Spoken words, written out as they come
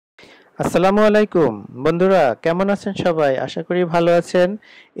আসসালামু আলাইকুম বন্ধুরা, কেমন আছেন সবাই? আশা করি ভালো আছেন।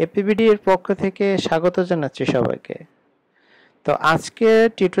 এপিবিডি এর পক্ষ থেকে স্বাগত জানাচ্ছি সবাইকে। তো আজকে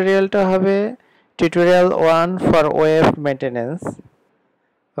টিউটোরিয়ালটা হবে টিউটোরিয়াল 1 ফর ওয়েব মেইনটেনেন্স।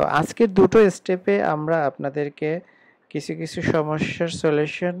 তো আজকে দুটো স্টেপে আমরা আপনাদেরকে কিছু কিছু সমস্যার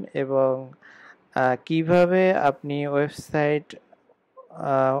সলিউশন এবং কিভাবে আপনি ওয়েবসাইট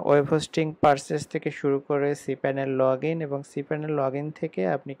ওয়েব হোস্টিং পারচেজ থেকে শুরু করে সিপ্যানেল লগইন এবং সিপ্যানেল লগইন থেকে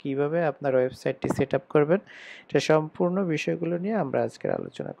আপনি কিভাবে আপনার ওয়েবসাইটটি সেট আপ করবেন, সে সম্পূর্ণ বিষয়গুলো নিয়ে আমরা আজকের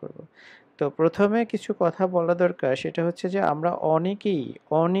আলোচনা করব। তো প্রথমে কিছু কথা বলা দরকার, সেটা হচ্ছে যে আমরা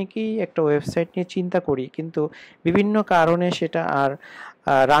অনেকেই একটা ওয়েবসাইট নিয়ে চিন্তা করি, কিন্তু বিভিন্ন কারণে সেটা আর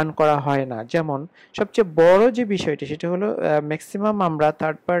রান করা হয় না। যেমন সবচেয়ে বড় যে বিষয়টি, সেটা হলো ম্যাক্সিমাম আমরা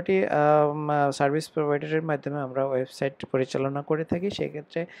থার্ড পার্টি সার্ভিস প্রোভাইডারের মাধ্যমে আমরা ওয়েবসাইট পরিচালনা করে থাকি।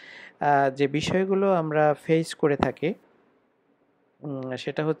 সেক্ষেত্রে যে বিষয়গুলো আমরা ফেস করে থাকি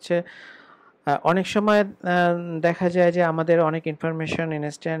সেটা হচ্ছে অনেক সময় দেখা যায় যে আমাদের অনেক ইনফরমেশন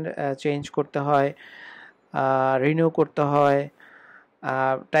ইনস্ট্যান্ট চেঞ্জ করতে হয়, রিনিউ করতে হয়,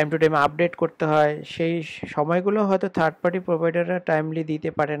 টাইম টু টাইম আপডেট করতে হয়। সেই সময়গুলো হয়তো থার্ড পার্টি প্রোভাইডাররা টাইমলি দিতে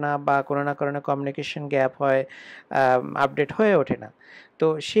পারে না, বা কোনো না কোনো কমিউনিকেশন গ্যাপ হয়, আপডেট হয়ে ওঠে না। তো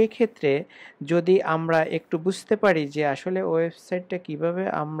সেই ক্ষেত্রে যদি আমরা একটু বুঝতে পারি যে আসলে ওয়েবসাইটটা কিভাবে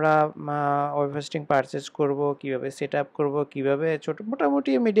আমরা ওয়েব হোস্টিং পারচেজ করব, কিভাবে সেট আপ করবো, কীভাবে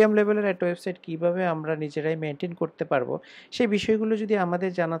মোটামুটি মিডিয়াম লেভেলের একটা ওয়েবসাইট কিভাবে আমরা নিজেরাই মেনটেন করতে পারবো, সেই বিষয়গুলো যদি আমাদের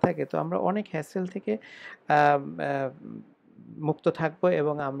জানা থাকে, তো আমরা অনেক হ্যাসেল থেকে মুক্ত থাকবো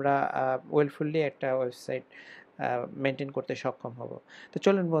এবং আমরা ওয়েলফুললি একটা ওয়েবসাইট মেনটেন করতে সক্ষম হব। তো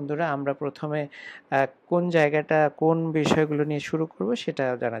চলুন বন্ধুরা, আমরা প্রথমে কোন বিষয়গুলো নিয়ে শুরু করব সেটা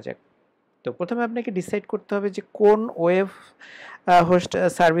জানা যাক। তো প্রথমে আপনাকে ডিসাইড করতে হবে যে কোন ওয়েব হোস্ট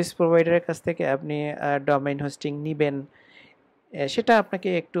সার্ভিস প্রোভাইডারের কাছ থেকে আপনি ডোমেইন হোস্টিং নেবেন। সেটা আপনাকে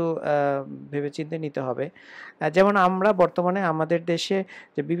একটু ভেবেচিন্তে নিতে হবে। যেমন আমরা বর্তমানে আমাদের দেশে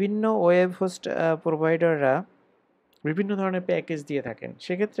যে বিভিন্ন ওয়েব হোস্ট প্রোভাইডাররা বিভিন্ন ধরনের প্যাকেজ দিয়ে থাকেন।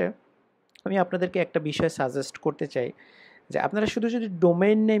 সেক্ষেত্রে আমি আপনাদেরকে একটা বিষয় সাজেস্ট করতে চাই যে আপনারা শুধু যদি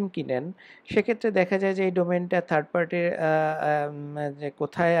ডোমেইন নেম কিনেন, সেক্ষেত্রে দেখা যায় যে এই ডোমেইনটা থার্ড পার্টির যে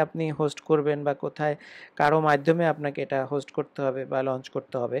কোথায় আপনি হোস্ট করবেন বা কোথায় কারো মাধ্যমে আপনাকে এটা হোস্ট করতে হবে বা লঞ্চ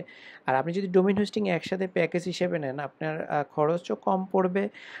করতে হবে। আর আপনি যদি ডোমেইন হোস্টিং একসাথে প্যাকেজ হিসেবে নেন, আপনার খরচও কম পড়বে,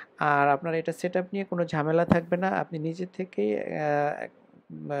 আর আপনার এটা সেট আপ নিয়ে কোনো ঝামেলা থাকবে না। আপনি নিজে থেকেই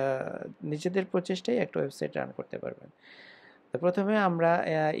নিজেদের প্রচেষ্টায় একটা ওয়েবসাইট রান করতে পারবেন। তো প্রথমে আমরা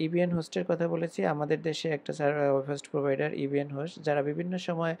ইবিএন হোস্টের কথা বলেছি। আমাদের দেশে একটা ওয়েব হোস্ট প্রোভাইডার ইবিএন হোস্ট, যারা বিভিন্ন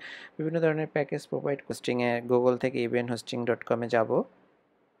সময় বিভিন্ন ধরনের প্যাকেজ প্রোভাইড হোস্টিংয়ে গুগল থেকে ebienhosting.com-এ যাব।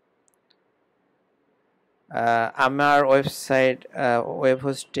 আমার website web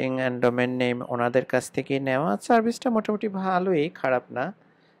hosting and domain name ওনাদের কাছ থেকেই নেওয়া। সার্ভিসটা মোটামুটি ভালোই, খারাপ না।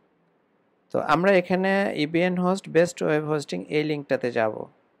 তো আমরা এখানে ইবিএন হোস্ট বেস্ট ওয়েব হোস্টিং এই লিঙ্কটাতে যাব।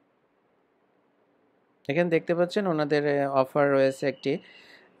 এখানে দেখতে পাচ্ছেন ওনাদের অফার রয়েছে একটি,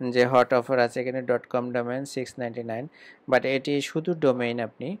 যে হট অফার আছে এখানে .com ডোমেইন 699, বাট এটি শুধু ডোমেইন,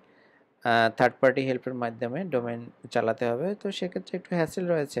 আপনি থার্ড পার্টি হেল্পের মাধ্যমে ডোমেইন চালাতে হবে। তো সেক্ষেত্রে একটু হ্যাসেল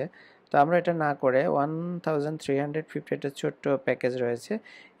রয়েছে। তো আমরা এটা না করে 1350 একটা ছোট্ট প্যাকেজ রয়েছে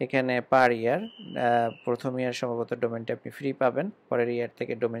এখানে পার ইয়ার। প্রথম ইয়ার সম্ভবত ডোমেইনটা আপনি ফ্রি পাবেন, পরের ইয়ার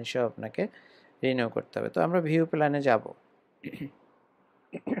থেকে ডোমেইন সহ আপনাকে রিনিউ করতে হবে। তো আমরা ভিউ প্ল্যানে যাব।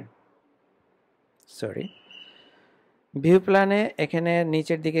 সরি, ভিউ প্ল্যানে এখানে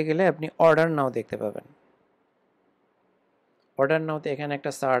নিচের দিকে গেলে আপনি অর্ডার নাও দেখতে পাবেন। অর্ডার নাওতে এখানে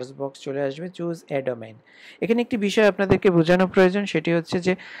একটা সার্চ বক্স চলে আসবে, চুজ এ ডোমেইন। এখানে একটি বিষয় আপনাদেরকে বোঝানো প্রয়োজন, সেটি হচ্ছে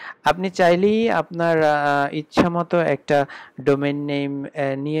যে আপনি চাইলেই আপনার ইচ্ছা মতো একটা ডোমেইন নেম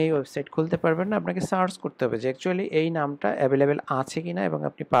নিয়েই ওয়েবসাইট খুলতে পারবেন না। আপনাকে সার্চ করতে হবে যে অ্যাকচুয়ালি এই নামটা অ্যাভেলেবেল আছে কিনা এবং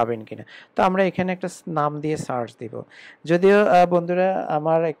আপনি পাবেন কিনা। তো আমরা এখানে একটা নাম দিয়ে সার্চ দিব। যদিও বন্ধুরা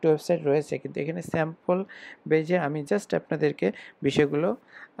আমার একটা ওয়েবসাইট রয়েছে, কিন্তু এখানে স্যাম্পল বেজে আমি জাস্ট আপনাদেরকে বিষয়গুলো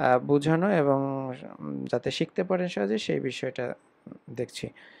বোঝানো এবং যাতে শিখতে পারেন সহজে সেই বিষয়টা দেখছি।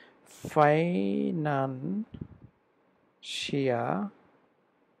 ফাইনান্সিয়া,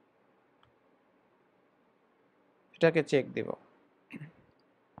 এটাকে চেক দিব।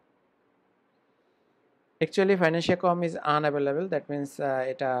 Actually ফাইন্যান্সিয়া.com is unavailable, that means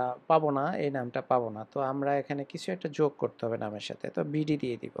এটা পাবো না, এই নামটা পাবো না। তো আমরা এখানে কিছু একটা যোগ করতে হবে নামের সাথে, তো বিডি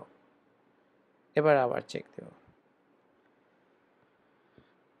দিয়ে দিব। এবার আবার চেক দেব।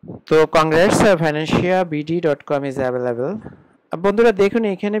 তো কংগ্রেস, financiabd.com ইজ অ্যাভেলেবল। বন্ধুরা দেখুন,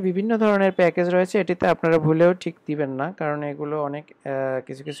 এখানে বিভিন্ন ধরনের প্যাকেজ রয়েছে, এটিতে আপনারা ভুলেও ঠিক দিবেন না, কারণ এগুলো অনেক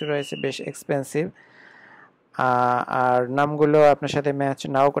কিছু কিছু রয়েছে বেশ এক্সপেন্সিভ। আর নামগুলো আপনার সাথে ম্যাচ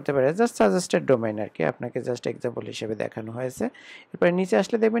নাও করতে পারে, জাস্ট সাজেস্টেড ডোমেইন আর কি, আপনাকে জাস্ট এক্সাম্পল হিসেবে দেখানো হয়েছে। এরপরে নিচে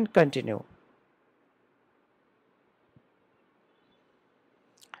আসলে দেখবেন কন্টিনিউ।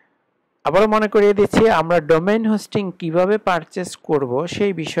 আবারও মনে করিয়ে দিচ্ছি, আমরা ডোমেইন হোস্টিং কিভাবে পারচেস করব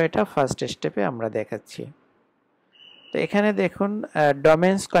সেই বিষয়টা ফার্স্ট স্টেপে আমরা দেখাচ্ছি। তো এখানে দেখুন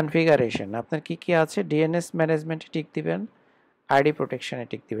ডোমেইনস কনফিগারেশন আপনার কি কি আছে, ডিএনএস ম্যানেজমেন্টে টিক দিবেন, আইডি প্রোটেকশনে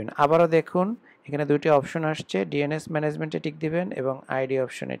টিক দিবেন। আবারও দেখুন এখানে দুটি অপশন আসছে, ডিএনএস ম্যানেজমেন্টে টিক দিবেন এবং আইডি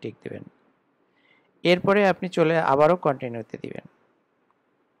অপশনে টিক দিবেন। এরপরে আপনি চলে আবারও কন্টিনিউতে দিবেন।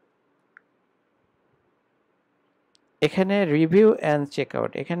 এখানে রিভিউ অ্যান্ড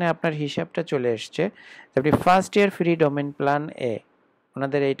চেকআউট, এখানে আপনার হিসাবটা চলে এসছে। আপনি first year free domain plan এ,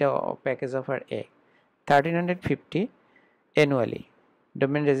 ওনাদের এইটা প্যাকেজ অফার এ 1350 অ্যানুয়ালি,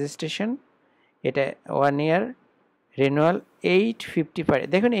 ডোমেইন রেজিস্ট্রেশন এটা 1 ইয়ার, রিনুয়াল 850 পার।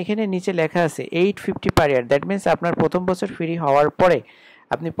 দেখুন এখানে নিচে লেখা আছে 850 পার ইয়ার, দ্যাট মিনস আপনার প্রথম বছর ফ্রি হওয়ার পরে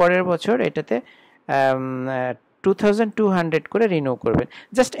আপনি পরের বছর এটাতে 2200 করে রিনিউ করবেন।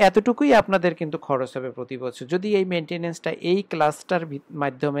 জাস্ট এতটুকুই আপনাদের কিন্তু খরচ হবে প্রতি বছর। যদি এই মেনটেনেন্সটা এই ক্লাসটার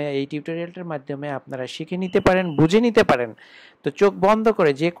মাধ্যমে, এই টিউটোরিয়ালটার মাধ্যমে আপনারা শিখে নিতে পারেন, বুঝে নিতে পারেন, তো চোখ বন্ধ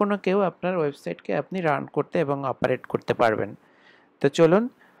করে যে কোনো কেউ আপনার ওয়েবসাইটকে আপনি রান করতে এবং অপারেট করতে পারবেন। তো চলুন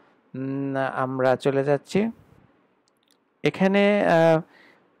আমরা চলে যাচ্ছি। এখানে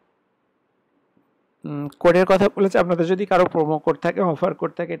কোডের কথা বলেছে, আপনাদের যদি কারো প্রোমো কোড থাকে, অফার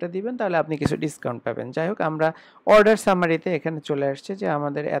কোড থাকে, এটা দিবেন তাহলে আপনি কিছু ডিসকাউন্ট পাবেন। যাই হোক, আমরা অর্ডার সামারিতে এখানে চলে আসছে যে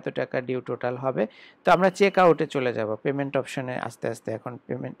আমাদের এত টাকা ডিউ টোটাল হবে। তো আমরা চেক আউটে চলে যাব, পেমেন্ট অপশনে আস্তে আস্তে এখন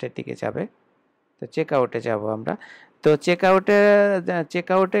পেমেন্টের দিকে যাবে। তো চেক আউটে যাব আমরা। তো চেক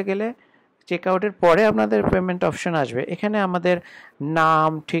আউটে গেলে চেক আউটের পরে আপনাদের পেমেন্ট অপশন আসবে। এখানে আমাদের নাম,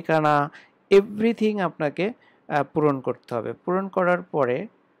 ঠিকানা, এভরিথিং আপনাকে পূরণ করতে হবে। পূরণ করার পরে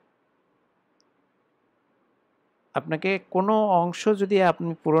আপনাকে কোনো অংশ যদি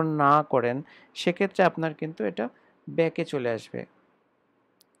আপনি পূরণ না করেন, সেক্ষেত্রে আপনার কিন্তু এটা ব্যাকে চলে আসবে।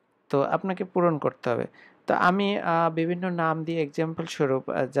 তো আপনাকে পূরণ করতে হবে। তো আমি বিভিন্ন নাম দিয়ে এক্সাম্পল স্বরূপ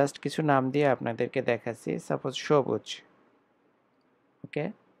জাস্ট কিছু নাম দিয়ে আপনাদেরকে দেখাচ্ছি। সাপোজ সবুজ, ওকে,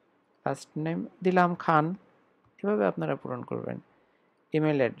 ফার্স্ট নেম দিলাম খান, এভাবে আপনারা পূরণ করবেন।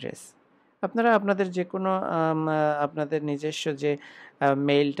 ইমেল অ্যাড্রেস আপনারা আপনাদের যে কোনো আপনাদের নিজস্ব যে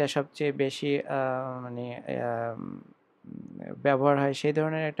মেইলটা সবচেয়ে বেশি মানে ব্যবহার হয় সেই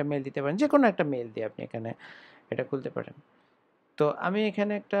ধরনের একটা মেইল দিতে পারেন, যে কোনো একটা মেইল দিয়ে আপনি এখানে এটা খুলতে পারেন। তো আমি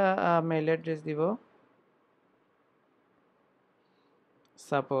এখানে একটা মেইল অ্যাড্রেস দিব,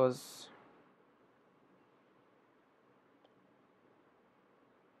 suppose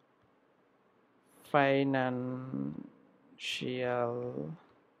financial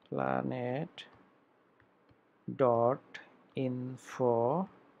planet dot info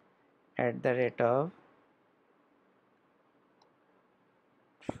 @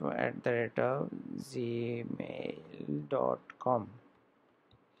 gmail.com।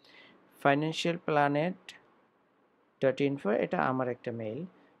 financial planet dot info এটা আমার একটা মেইল।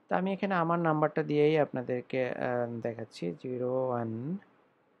 তো আমি এখানে আমার নাম্বারটা দিয়েই আপনাদেরকে দেখাচ্ছি,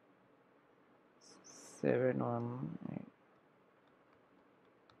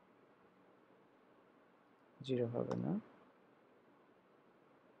 01710 হবে না,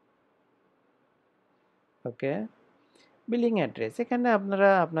 ওকে। বিলিং অ্যাড্রেস, এখানে আপনারা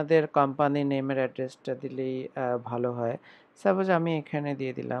আপনাদের কোম্পানি নেমের অ্যাড্রেসটা দিলেই ভালো হয়। সাপোজ আমি এখানে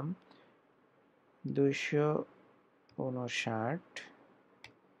দিয়ে দিলাম 259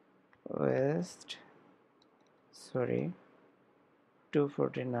 ওয়েস্ট,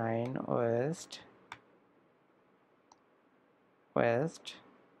 249 ওয়েস্ট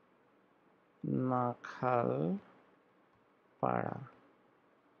মাখালপাড়া,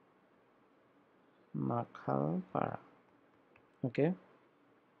 ওকে।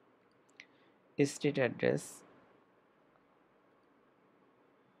 স্ট্রিট অ্যাড্রেস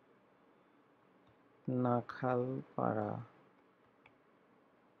নাখালপাড়া,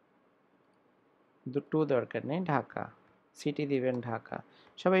 দুটো দরকার নেই, ঢাকা, সিটি দিবেন ঢাকা।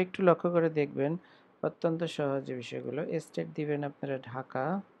 সবাই একটু লক্ষ্য করে দেখবেন, অত্যন্ত সহজ বিষয়গুলো। স্টেট দিবেন আপনারা Dhaka,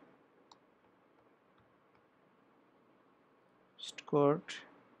 code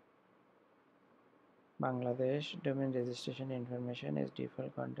Bangladesh, domain registration information S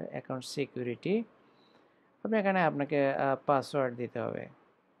default contact, account security. আপনি এখানে আপনাকে পাসওয়ার্ড দিতে হবে,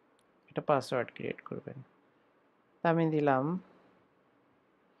 একটা পাসওয়ার্ড ক্রিয়েট করবেন। আমি দিলাম,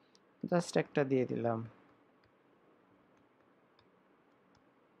 জাস্ট একটা দিয়ে দিলাম।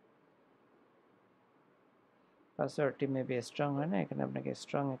 পাসওয়ার্ডটি মেবি স্ট্রং হয় না, এখানে আপনাকে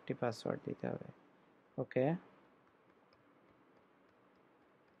স্ট্রং একটি পাসওয়ার্ড দিতে হবে, ওকে।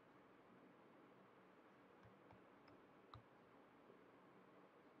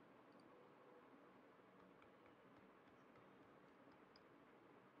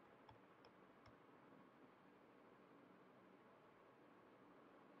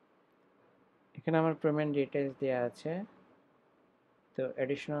 এখানে আমার পেমেন্ট ডিটেইলস দেওয়া আছে। তো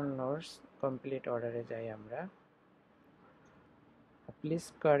অ্যাডিশনাল নোটস কমপ্লিট অর্ডারে যাই আমরা। Please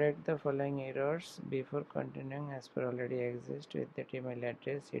correct the following errors before continuing as per already exist with that email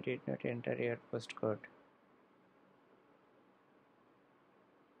address. You did not enter your postcode.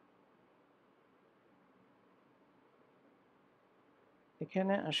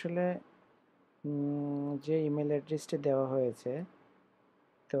 এখানে আসলে যে ইমেল অ্যাড্রেসটি দেওয়া হয়েছে,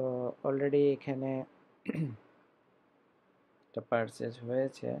 তো অলরেডি এখানে একটা পারচেজ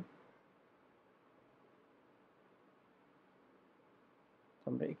হয়েছে।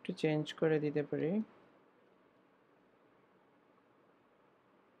 আমরা একটু চেঞ্জ করে দিতে পারি।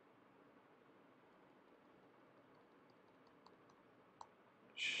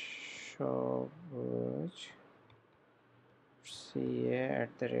 সবুজ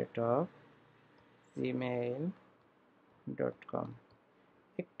ca@gmail.com।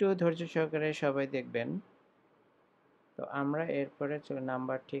 একটু ধৈর্য সহকারে সবাই দেখবেন। তো আমরা এরপরে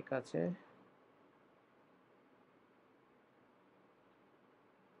নাম্বার ঠিক আছে,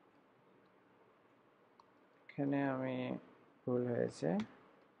 এখানে আমি ভুল হয়েছে,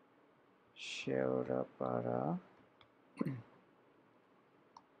 শেওড়াপাড়া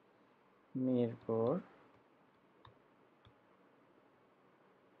মিরপুর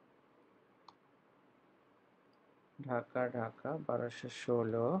ঢাকা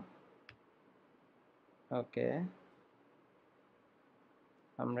 1216। ওকে,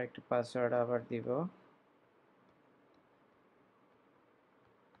 আমরা একটু পাসওয়ার্ড আবার দিব।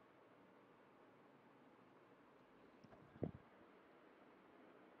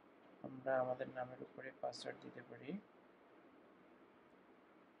 আমরা আমাদের নামের উপরে পাসওয়ার্ড দিতে পারি,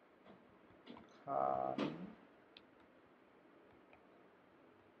 খান।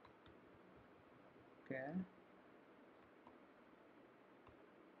 ওকে,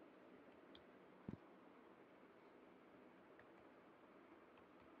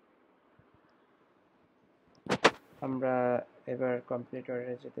 আমরা এবার কমপ্লিট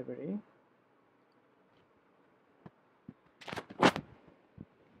অর্ডারে যেতে পারি।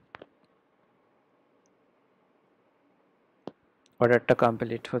 অর্ডারটা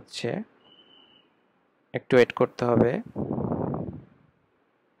কমপ্লিট হচ্ছে, একটু ওয়েট করতে হবে।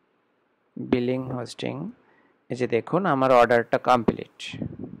 বিলিং হোস্টিং, এই যে দেখুন আমার অর্ডারটা কমপ্লিট।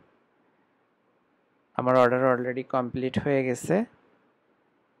 আমার অর্ডার অলরেডি কমপ্লিট হয়ে গেছে।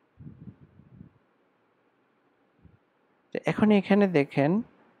 এখন এখানে দেখেন,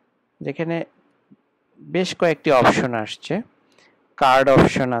 যেখানে বেশ কয়েকটি অপশন আসছে। কার্ড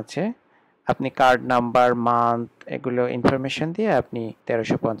অপশন আছে, আপনি কার্ড নাম্বার, মান্থ, এগুলো ইনফরমেশন দিয়ে আপনি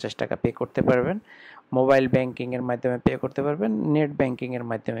 1350 টাকা পে করতে পারবেন। মোবাইল ব্যাংকিংয়ের মাধ্যমে পে করতে পারবেন, নেট ব্যাংকিংয়ের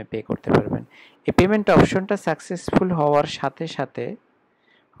মাধ্যমে পে করতে পারবেন। এই পেমেন্ট অপশনটা সাকসেসফুল হওয়ার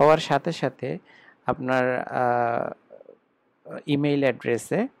সাথে সাথে আপনার ইমেইল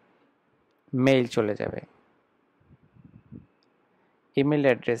অ্যাড্রেসে মেইল চলে যাবে।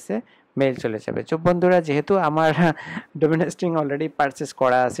 তো বন্ধুরা, যেহেতু আমার ডোমেন হোস্টিং অলরেডি পারচেস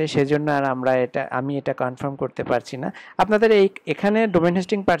করা আছে, সেজন্য আর আমি এটা কনফার্ম করতে পারছি না। আপনাদের এখানে ডোমেন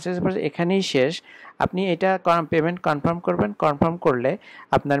হোস্টিং পারচেস এখানেই শেষ। আপনি এটা পেমেন্ট কনফার্ম করবেন। কনফার্ম করলে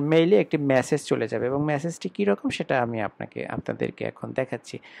আপনার মেইলে একটি মেসেজ চলে যাবে, এবং মেসেজটি কীরকম সেটা আমি আপনাদেরকে এখন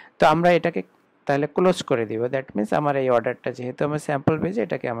দেখাচ্ছি। তো আমরা এটাকে তাহলে ক্লোজ করে দিব। দ্যাট মিনস আমার এই অর্ডারটা, যেহেতু আমার স্যাম্পল পেজে,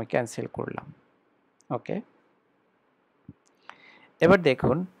 এটাকে আমি ক্যান্সেল করলাম। ওকে, এবার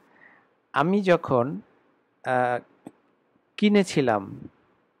দেখুন, আমি যখন কিনেছিলাম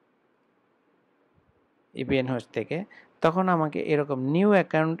ইবিএন হোস্ট থেকে, তখন আমাকে এরকম নিউ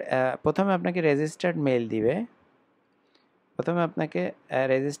অ্যাকাউন্ট, প্রথমে আপনাকে রেজিস্টার্ড মেইল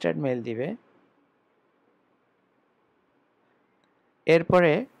দিবে।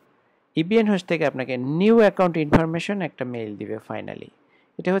 এরপরে ইবিএন হোস্ট থেকে আপনাকে নিউ অ্যাকাউন্ট ইনফরমেশন একটা মেইল দিবে ফাইনালি।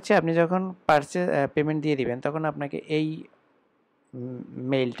 এটা হচ্ছে আপনি যখন পেমেন্ট দিয়ে দিবেন, তখন আপনাকে এই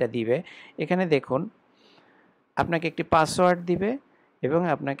মেইলটা দিবে। এখানে দেখুন, আপনাকে একটি পাসওয়ার্ড দিবে এবং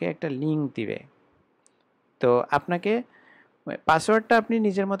আপনাকে একটা লিঙ্ক দিবে। তো আপনাকে পাসওয়ার্ডটা আপনি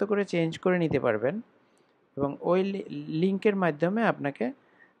নিজের মতো করে চেঞ্জ করে নিতে পারবেন, এবং ওই লিঙ্কের মাধ্যমে আপনাকে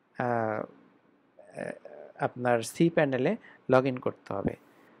আপনার Cpanel-এ লগ ইন করতে হবে।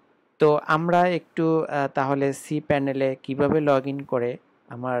 তো আমরা একটু তাহলে Cpanel-এ কীভাবে লগ ইন করে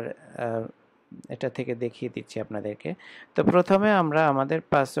আমার এটা থেকে দেখিয়ে দিচ্ছি আপনাদেরকে। তো প্রথমে আমরা আমাদের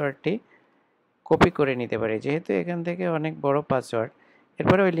পাসওয়ার্ডটি কপি করে নিতে পারি, যেহেতু এখান থেকে অনেক বড় পাসওয়ার্ড।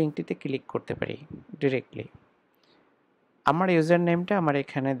 এরপরে ওই লিঙ্কটিতে ক্লিক করতে পারি ডিরেক্টলি। আমার ইউজার নেমটা আমার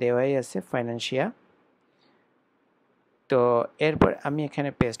এখানে দেওয়াই আছে, ফাইন্যান্সিয়া। তো এরপর আমি এখানে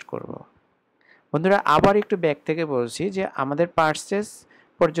পেস্ট করব। বন্ধুরা, আবার একটু ব্যাক থেকে বলছি যে আমাদের পারচেস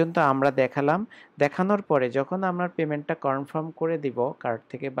পর্যন্ত আমরা দেখালাম। দেখানোর পরে যখন আমরা পেমেন্টটা কনফার্ম করে দিব কার্ড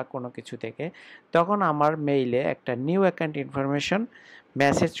থেকে বা কোনো কিছু থেকে, তখন আমার মেইলে একটা নিউ অ্যাকাউন্ট ইনফরমেশন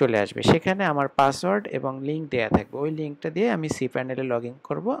মেসেজ চলে আসবে। সেখানে আমার পাসওয়ার্ড এবং লিঙ্ক দেয়া থাকবে। ওই লিঙ্কটা দিয়ে আমি সিপ্যানেলে লগ ইন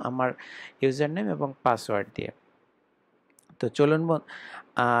করবো আমার ইউজার নেম এবং পাসওয়ার্ড দিয়ে। তো চলুন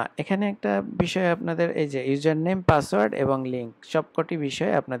এখানে একটা বিষয় আপনাদের, এই যে ইউজার নেম, পাসওয়ার্ড এবং লিঙ্ক সবকটি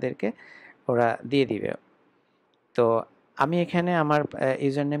বিষয় আপনাদেরকে ওরা দিয়ে দিবে। তো আমি এখানে আমার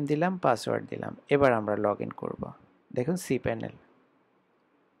ইউজার নেম দিলাম, পাসওয়ার্ড দিলাম। এবার আমরা লগ ইন করবো। দেখুন Cpanel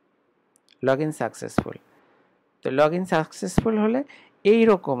লগ ইন সাকসেসফুল। তো লগ ইন সাকসেসফুল হলে এই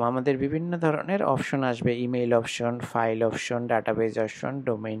রকম আমাদের বিভিন্ন ধরনের অপশন আসবে। Email option, file option, database option,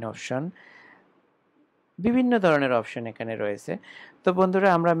 domain option, বিভিন্ন ধরনের অপশন এখানে রয়েছে। তো বন্ধুরা,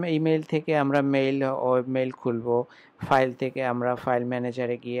 আমরা ইমেইল থেকে আমরা মেইল খুলবো। ফাইল থেকে আমরা ফাইল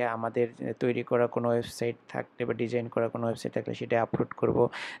ম্যানেজারে গিয়ে আমাদের তৈরি করা কোনো ওয়েবসাইট থাকলে বা ডিজাইন করা কোনো ওয়েবসাইট থাকলে সেটা আপলোড করব।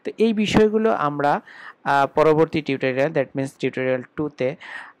 তো এই বিষয়গুলো আমরা পরবর্তী টিউটোরিয়াল, দ্যাট মিনস টিউটোরিয়াল 2তে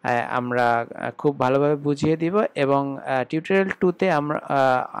আমরা খুব ভালোভাবে বুঝিয়ে দিব, এবং টিউটোরিয়াল 2তে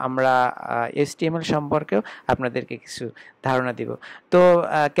আমরা HTML সম্পর্কেও আপনাদেরকে কিছু ধারণা দিব। তো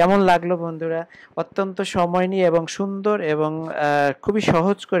কেমন লাগলো বন্ধুরা? অত্যন্ত সময় নিয়ে এবং সুন্দর এবং খুবই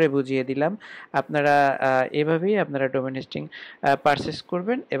সহজ করে বুঝিয়ে দিলাম। আপনারা এভাবেই আপনারা ডোমেইন হোস্টিং পারচেস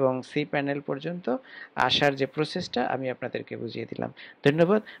করবেন এবং Cpanel পর্যন্ত আসার যে প্রসেসটা আমি আপনাদেরকে বুঝিয়ে দিলাম।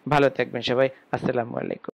 ধন্যবাদ, ভালো থাকবেন সবাই। আসসালামু আলাইকুম।